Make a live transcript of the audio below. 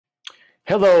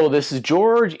Hello, this is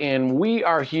George, and we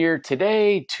are here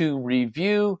today to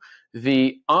review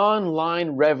the online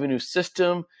revenue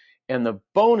system and the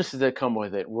bonuses that come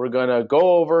with it. We're going to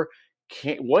go over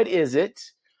what is it,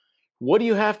 what do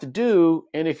you have to do,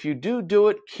 and if you do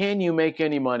it, can you make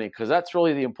any money? Because that's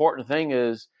really the important thing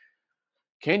is,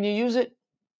 can you use it?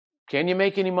 Can you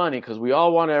make any money? Because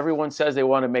everyone says they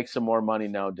want to make some more money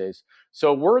nowadays.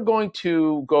 So we're going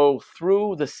to go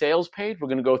through the sales page. We're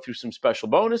going to go through some special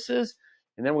bonuses,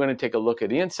 and then we're going to take a look at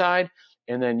the inside.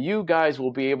 And then you guys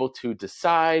will be able to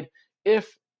decide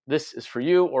if this is for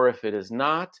you or if it is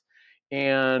not.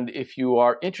 And if you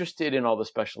are interested in all the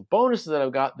special bonuses that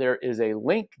I've got, there is a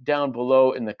link down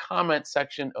below in the comment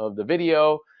section of the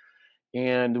video,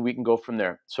 and we can go from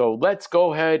there. So let's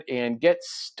go ahead and get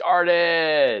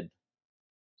started.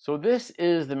 So this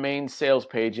is the main sales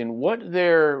page, and what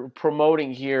they're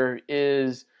promoting here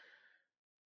is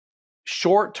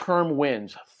short-term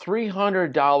wins,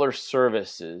 $300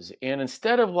 services. And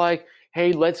instead of like,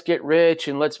 hey, let's get rich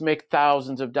and let's make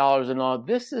thousands of dollars and all,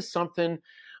 this is something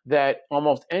that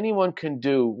almost anyone can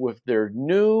do with their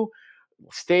new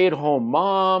stay-at-home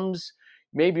moms.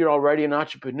 Maybe you're already an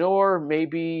entrepreneur.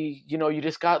 Maybe, you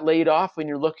just got laid off and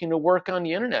you're looking to work on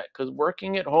the internet, because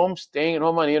working at home, staying at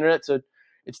home on the internet,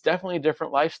 it's definitely a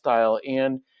different lifestyle.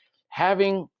 And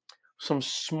having some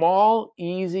small,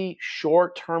 easy,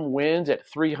 short-term wins at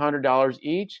 $300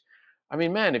 each. I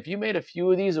mean, man, if you made a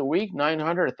few of these a week,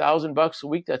 900, $1,000 a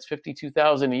week, that's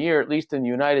 52,000 a year, at least in the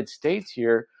United States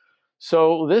here.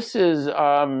 So this is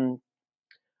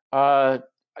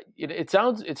it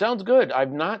sounds good.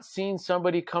 I've not seen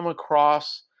somebody come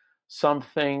across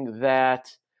something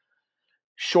that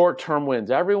short-term wins.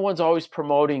 Everyone's always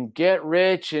promoting get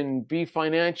rich and be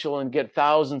financial and get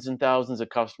thousands and thousands of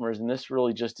customers, and this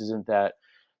really just isn't that.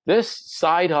 This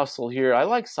side hustle here, I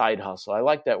like side hustle. I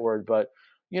like that word, but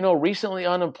recently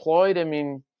unemployed, I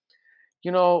mean,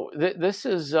 this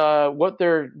is what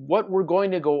we're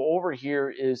going to go over here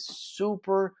is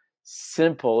super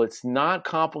simple. It's not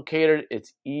complicated.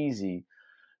 It's easy.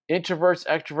 Introverts,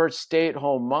 extroverts,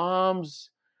 stay-at-home moms,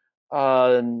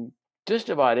 uh, just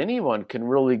about anyone can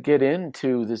really get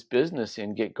into this business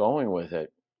and get going with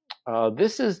it.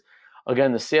 This is,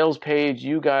 again, the sales page.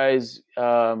 You guys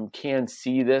can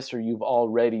see this, or you've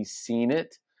already seen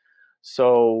it.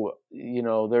 So,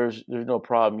 there's no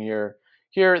problem here.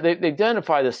 Here, they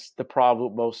identify the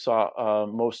problem with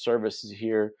most services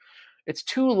here. It's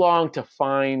too long to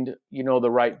find,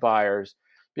 the right buyers.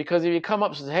 Because if you come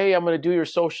up and say, hey, I'm going to do your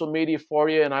social media for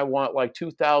you, and I want like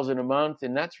 $2,000 a month,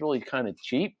 and that's really kind of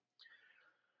cheap.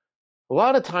 A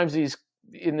lot of times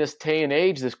in this day and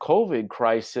age, this COVID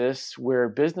crisis, where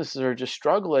businesses are just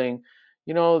struggling,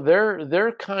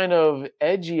 they're kind of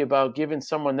edgy about giving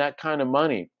someone that kind of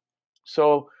money.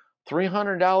 So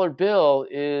 $300 bill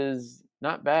is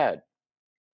not bad.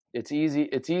 It's easy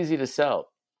to sell.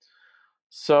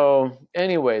 So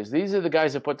anyways, these are the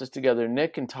guys that put this together,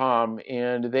 Nick and Tom,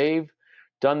 and they've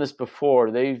done this before.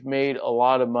 They've made a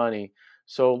lot of money.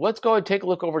 So let's go and take a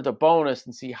look over at the bonus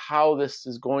and see how this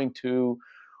is going to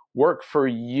work for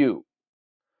you.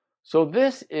 So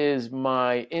this is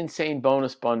my insane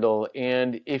bonus bundle,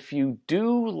 and if you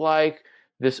do like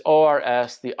this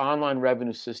ORS, the online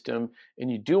revenue system, and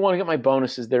you do want to get my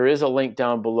bonuses, there is a link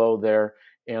down below there,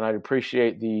 and I'd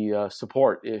appreciate the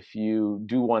support if you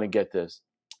do want to get this.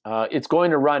 It's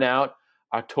going to run out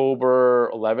October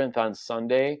 11th on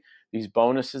Sunday, these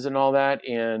bonuses and all that,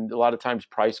 and a lot of times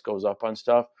price goes up on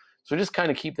stuff. So just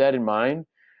kind of keep that in mind.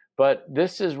 But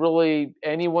this is really,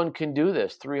 anyone can do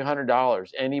this, $300.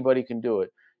 Anybody can do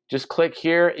it. Just click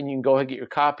here and you can go ahead and get your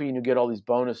copy and you get all these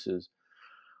bonuses.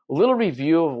 A little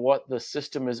review of what the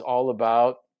system is all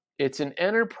about. It's an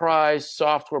enterprise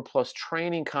software plus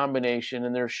training combination,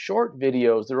 and they're short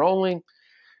videos. They're only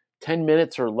 10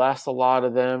 minutes or less, a lot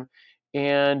of them.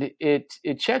 And it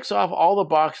checks off all the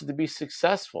boxes to be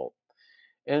successful.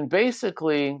 And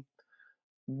basically,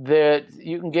 that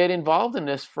you can get involved in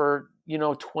this for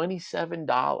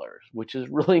 $27, which is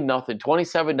really nothing.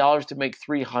 $27 to make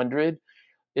 300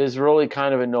 is really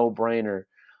kind of a no-brainer.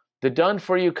 The done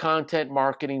for you content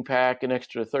marketing pack, an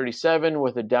extra 37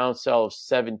 with a downsell of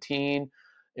 17.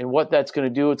 And what that's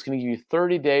going to do, it's going to give you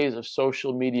 30 days of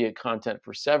social media content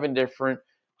for 7 different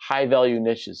high value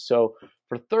niches. So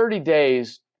for 30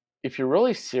 days, if you're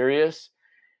really serious,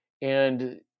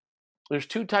 and there's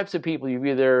 2 types of people. You've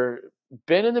either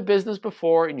been in the business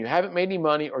before and you haven't made any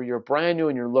money, or you're brand new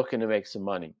and you're looking to make some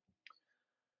money.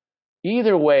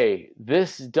 Either way,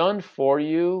 this done for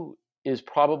you is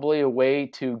probably a way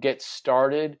to get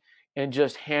started and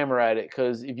just hammer at it.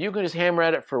 Because if you can just hammer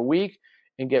at it for a week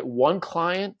and get one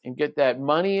client and get that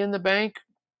money in the bank,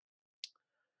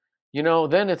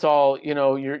 then it's all,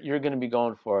 you're going to be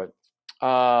going for it.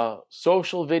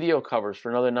 Social video covers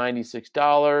for another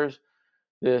 $96.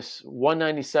 This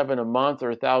 $197 a month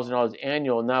or $1,000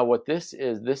 annual. Now, what this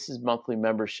is monthly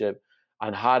membership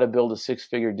on how to build a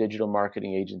six-figure digital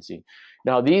marketing agency.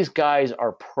 Now, these guys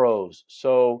are pros,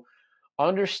 so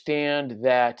understand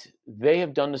that they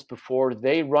have done this before.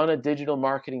 They run a digital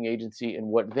marketing agency, and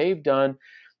what they've done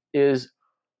is,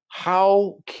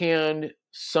 how can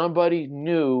somebody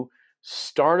new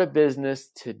start a business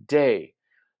today?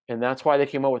 And that's why they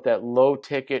came up with that low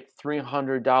ticket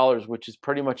 $300, which is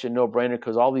pretty much a no-brainer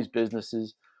because all these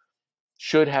businesses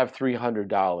should have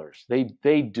 $300.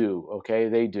 They do, okay?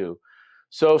 They do.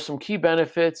 So some key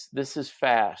benefits, this is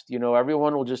fast.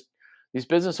 Everyone will these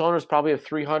business owners probably have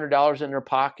 $300 in their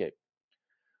pocket.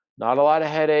 Not a lot of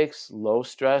headaches, low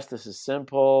stress. This is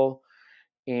simple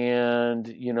and,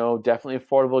 definitely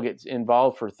affordable. Get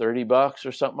involved for $30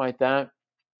 or something like that.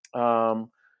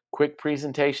 Quick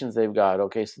presentations they've got.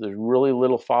 Okay, so there's really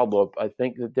little follow-up. I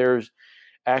think that there's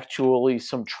actually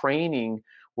some training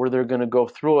where they're going to go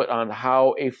through it on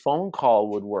how a phone call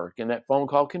would work. And that phone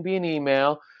call can be an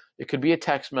email, it could be a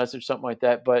text message, something like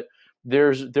that. But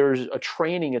there's a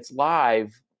training. It's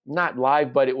live, not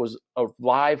live, but it was a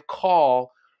live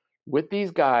call with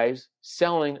these guys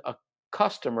selling a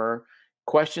customer,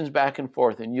 questions back and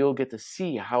forth, and you'll get to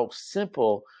see how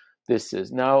simple this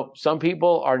is. Now, some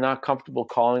people are not comfortable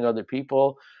calling other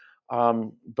people,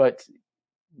 but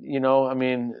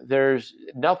there's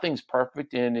nothing's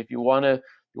perfect. And if you want to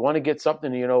get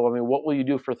something, what will you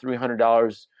do for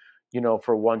 $300,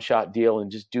 for a one-shot deal, and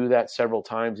just do that several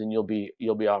times, and you'll be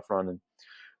off running.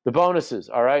 The bonuses,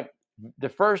 all right. The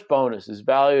first bonus is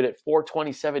valued at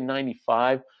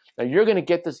 $427.95. Now you're going to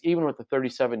get this even with the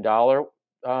 $37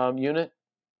 unit.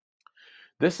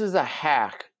 This is a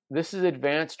hack. This is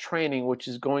advanced training, which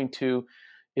is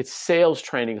it's sales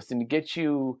training. It's going to get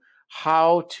you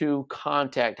how to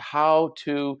contact, how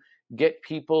to get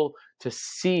people to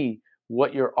see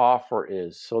what your offer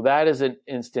is. So that is an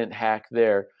instant hack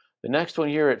there. The next one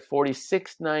here at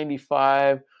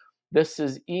 $46.95, this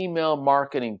is email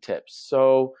marketing tips.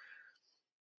 So,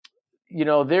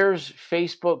 there's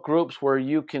Facebook groups where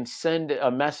you can send a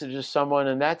message to someone,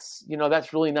 and that's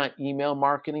really not email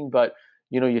marketing, but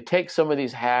you take some of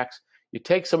these hacks, you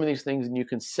take some of these things, and you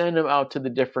can send them out to the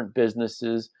different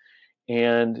businesses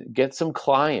and get some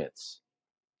clients.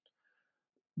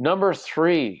 Number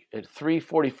 3 at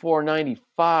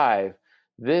 $344.95,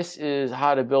 this is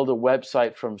how to build a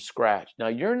website from scratch. Now,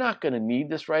 you're not going to need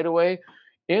this right away.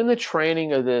 In the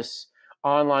training of this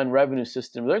online revenue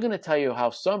system, they're going to tell you how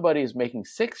somebody is making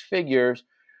six figures.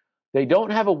 They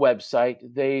don't have a website.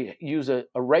 They use a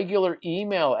regular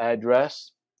email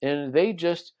address, and they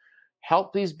just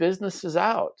help these businesses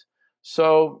out.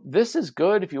 So this is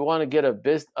good if you want to get a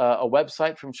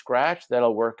website from scratch.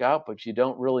 That'll work out, but you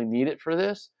don't really need it for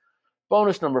this.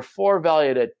 Bonus number 4,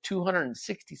 valued at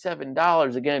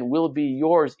 $267, again, will be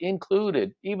yours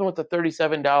included, even with the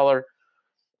 $37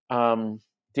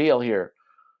 deal here.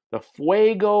 The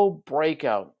Fuego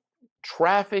Breakout.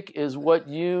 Traffic is what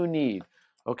you need.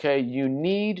 Okay, you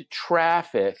need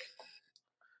traffic.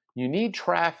 You need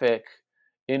traffic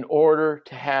in order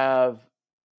to have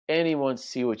anyone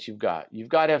see what you've got. You've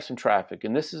got to have some traffic.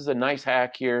 And this is a nice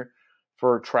hack here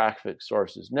for traffic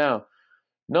sources. Now,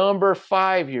 number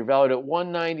 5 here, valued at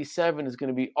 $197, is going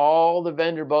to be all the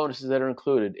vendor bonuses that are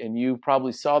included. And you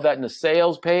probably saw that in the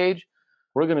sales page.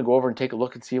 We're going to go over and take a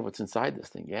look and see what's inside this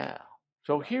thing. Yeah.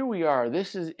 So here we are.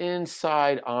 This is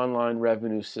inside Online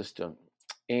Revenue System.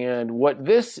 And what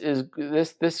this is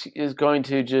going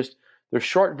to they're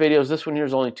short videos. This one here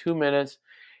is only 2 minutes.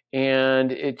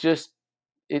 And it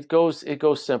goes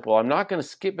simple. I'm not going to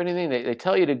skip anything. They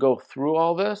tell you to go through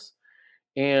all this.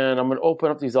 And I'm going to open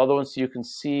up these other ones so you can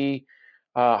see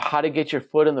how to get your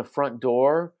foot in the front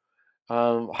door,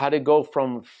 how to go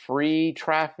from free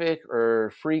traffic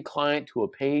or free client to a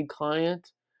paid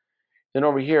client. Then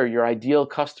over here, your ideal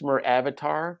customer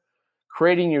avatar,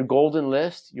 creating your golden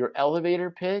list, your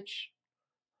elevator pitch,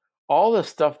 all the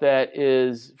stuff that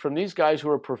is from these guys who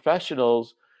are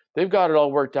professionals. They've got it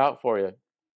all worked out for you.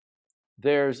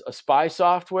 There's a spy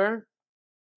software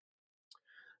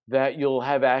that you'll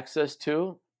have access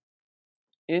to.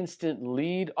 Instant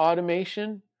lead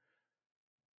automation.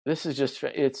 This is just,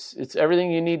 it's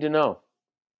everything you need to know.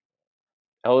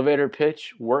 Elevator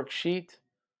pitch worksheet.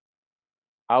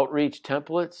 Outreach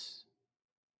templates.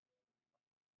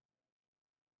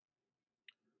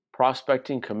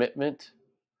 Prospecting commitment.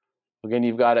 Again,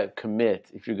 you've got to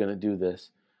commit if you're going to do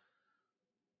this.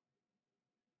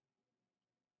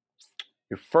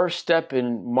 Your first step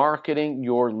in marketing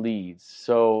your leads.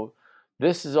 So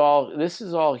this is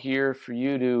all here for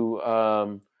you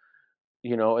to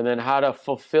and then how to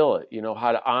fulfill it,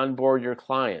 how to onboard your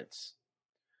clients.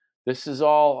 This is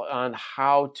all on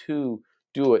how to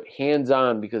do it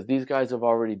hands-on, because these guys have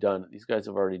already done it. These guys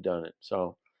have already done it.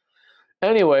 So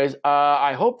anyways,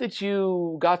 I hope that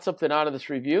you got something out of this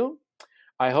review.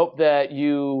 I hope that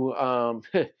you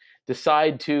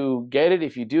decide to get it.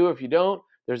 If you do, if you don't,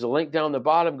 there's a link down the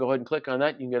bottom. Go ahead and click on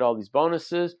that. You can get all these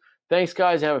bonuses. Thanks,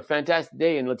 guys. Have a fantastic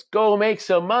day, and let's go make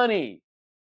some money.